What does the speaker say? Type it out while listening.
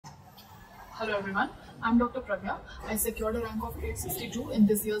Hello everyone, I'm Dr. Pragya. I secured a rank of 862 in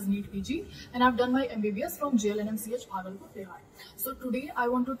this year's NEET PG and I've done my MBBS from JLNMCH Bhagalpur, Bihar. So today I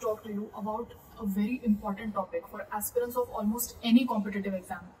want to talk to you about a very important topic for aspirants of almost any competitive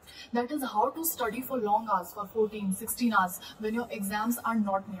exam. That is how to study for long hours, for 14, 16 hours when your exams are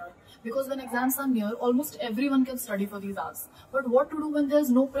not near. Because when exams are near, almost everyone can study for these hours. But what to do when there's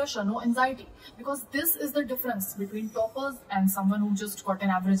no pressure, no anxiety? Because this is the difference between toppers and someone who just got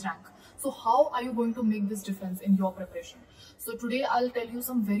an average rank. So how are you going to make this difference in your preparation? So today I'll tell you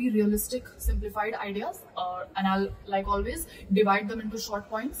some very realistic, simplified ideas and I'll, like always, divide them into short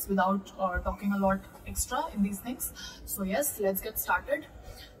points without talking a lot extra in these things. So yes, let's get started.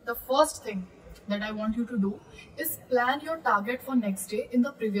 The first thing that I want you to do is plan your target for next day in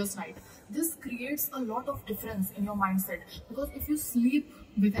the previous night. This creates a lot of difference in your mindset, because if you sleep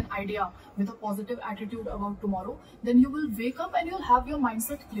with an idea, with a positive attitude about tomorrow, then you will wake up and you'll have your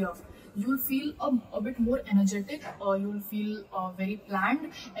mindset clear. You'll feel a bit more energetic, you'll feel very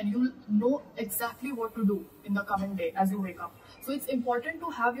planned, and you'll know exactly what to do in the coming day as you wake up. So it's important to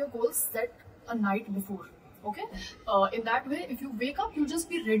have your goals set a night before. Okay, in that way, if you wake up, you'll just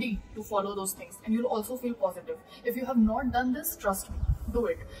be ready to follow those things and you'll also feel positive. If you have not done this, trust me, do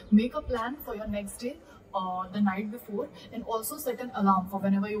it. Make a plan for your next day the night before, and also set an alarm for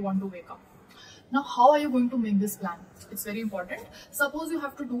whenever you want to wake up. Now, how are you going to make this plan? It's very important. Suppose you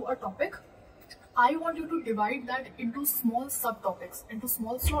have to do a topic. I want you to divide that into small subtopics, into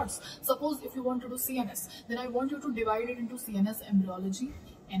small slots. Suppose if you want to do CNS, then I want you to divide it into CNS embryology,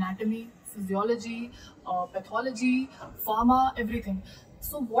 anatomy, physiology, pathology, pharma, everything.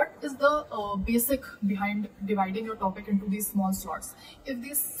 So what is the basic behind dividing your topic into these small slots? If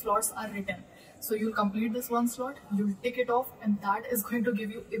these slots are written, so you'll complete this one slot, you'll tick it off, and that is going to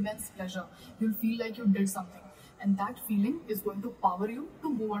give you immense pleasure. You'll feel like you did something, and that feeling is going to power you to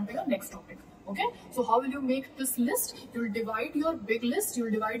move on to your next topic. Okay, so how will you make this list? You'll divide your big list,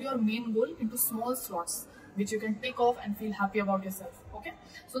 you'll divide your main goal into small slots, which you can tick off and feel happy about yourself. Okay,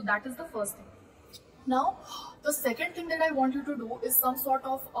 so that is the first thing. Now, the second thing that I want you to do is some sort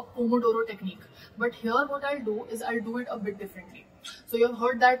of a pomodoro technique. But here what I'll do is I'll do it a bit differently. So you've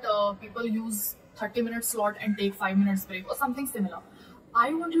heard that people use 30-minute slot and take 5 minutes break or something similar.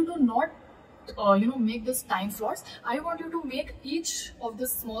 I want you to not make this time slots. I want you to make each of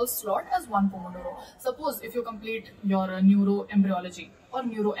this small slot as one pomodoro. Suppose if you complete your neuroembryology or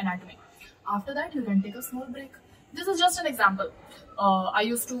neuroanatomy, after that you can take a small break. This is just an example. I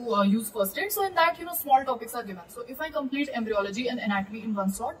used to use first aid, so in that, small topics are given. So if I complete embryology and anatomy in one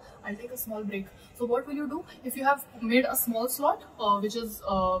slot, I'll take a small break. So what will you do? If you have made a small slot, which is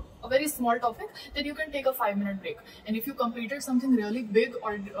a very small topic, then you can take a 5-minute break. And if you completed something really big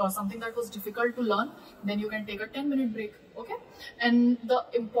or something that was difficult to learn, then you can take a 10-minute break. Okay? And the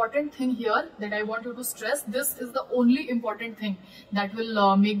important thing here that I want you to stress, this is the only important thing that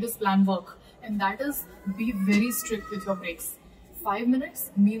will make this plan work. And that is, be very strict with your breaks. 5 minutes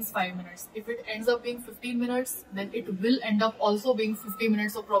means 5 minutes. If it ends up being 15 minutes, then it will end up also being 50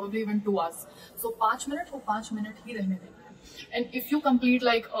 minutes or probably even 2 hours. So 5 minutes or 5 minutes hi rehne dena. And if you complete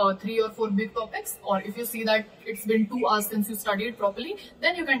like 3 or 4 big topics, or if you see that it's been 2 hours since you studied properly,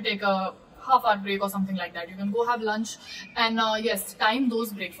 then you can take a half-hour break or something like that. You can go have lunch, and yes, time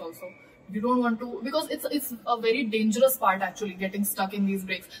those breaks also. You don't want to, because it's a very dangerous part actually, getting stuck in these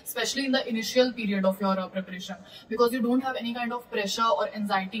breaks, especially in the initial period of your preparation, because you don't have any kind of pressure or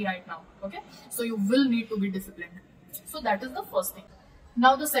anxiety right now. Okay, so you will need to be disciplined. So that is the first thing.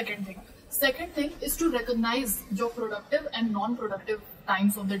 Now the second thing is to recognize your productive and non-productive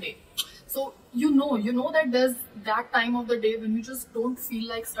times of the day. So you know that there's that time of the day when you just don't feel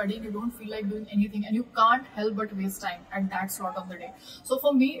like studying, you don't feel like doing anything, and you can't help but waste time at that slot of the day. So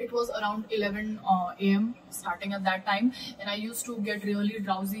for me, it was around 11 a.m. starting at that time, and I used to get really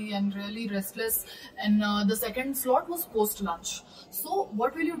drowsy and really restless, and the second slot was post-lunch. So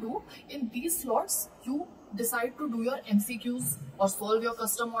what will you do? In these slots, you decide to do your MCQs or solve your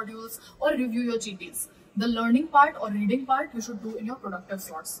custom modules or review your GTs. The learning part or reading part you should do in your productive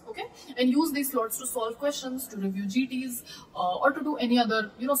slots, okay? And use these slots to solve questions, to review GTs, or to do any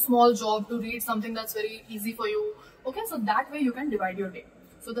other, small job, to read something that's very easy for you, okay? So that way you can divide your day.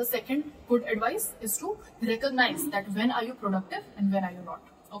 So the second good advice is to recognize that when are you productive and when are you not,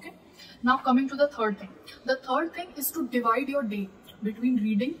 okay? Now coming to the third thing. The third thing is to divide your day between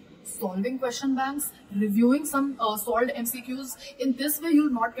reading, solving question banks, reviewing some solved MCQs. In this way,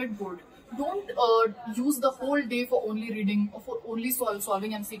 you'll not get bored. Don't use the whole day for only reading or for only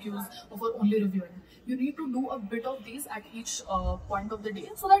solving MCQs or for only reviewing. You need to do a bit of these at each point of the day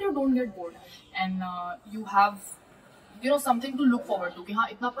so that you don't get bored and you have something to look forward to कि हाँ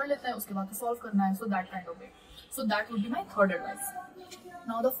इतना पढ़ लेते हैं उसके बाद तो solve करना है, so that kind of way. So that would be my third advice.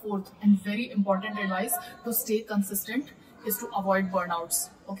 Now the fourth and very important advice to stay consistent is to avoid burnouts.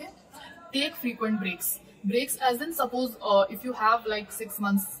 Okay, take frequent breaks. Breaks as in, suppose if you have like 6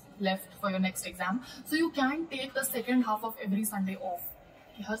 months left for your next exam, so you can take the second half of every Sunday off.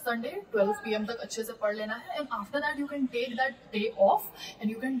 Her Sunday 12 PM तक अच्छे से पढ़ लेना है, and after that you can take that day off and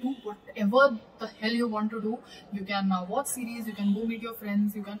you can do whatever the hell you want to do. You can watch series, you can go meet your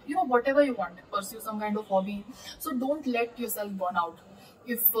friends, you can whatever you want, pursue some kind of hobby. So don't let yourself burn out.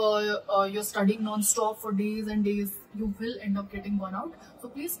 If you're studying non-stop for days and days, you will end up getting burnout. So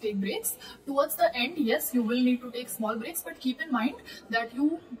please take breaks. Towards the end, yes, you will need to take small breaks, but keep in mind that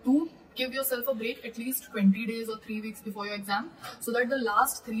you do give yourself a break at least 20 days or 3 weeks before your exam, so that the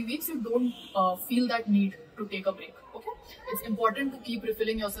last 3 weeks you don't feel that need to take a break. Okay, it's important to keep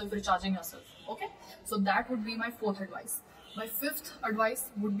refilling yourself, recharging yourself. Okay, so that would be my fourth advice. My fifth advice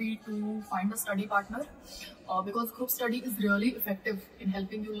would be to find a study partner, because group study is really effective in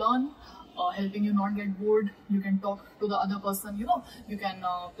helping you learn, helping you not get bored. You can talk to the other person, you can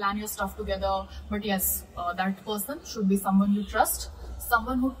plan your stuff together. But yes, that person should be someone you trust,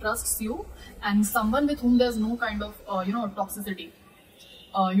 someone who trusts you, and someone with whom there's no kind of toxicity.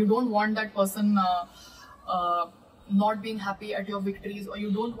 You don't want that person not being happy at your victories, or you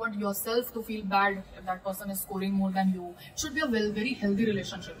don't want yourself to feel bad if that person is scoring more than you. It should be a very healthy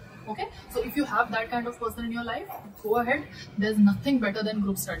relationship. Okay, so if you have that kind of person in your life, go ahead. There's nothing better than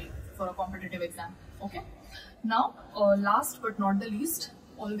group study for a competitive exam. Okay, now last but not the least,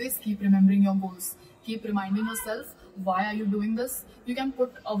 always keep remembering your goals. Keep reminding yourself, why are you doing this? You can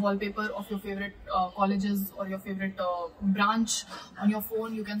put a wallpaper of your favorite colleges or your favorite branch on your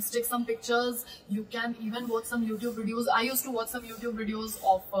phone. You can stick some pictures. You can even watch some YouTube videos. I used to watch some YouTube videos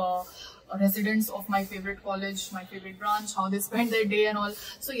of residents of my favorite college, my favorite branch, how they spend their day and all.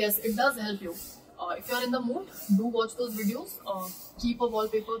 So yes, it does help you. If you're in the mood, do watch those videos. Keep a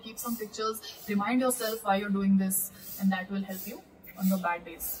wallpaper, keep some pictures. Remind yourself why you're doing this, and that will help you on your bad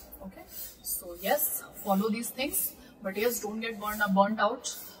days. Okay, so yes, follow these things, but yes, don't get burnt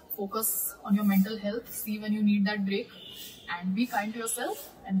out. Focus on your mental health, see when you need that break, and be kind to yourself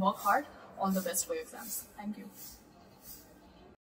and work hard. All the best for your exams. Thank you.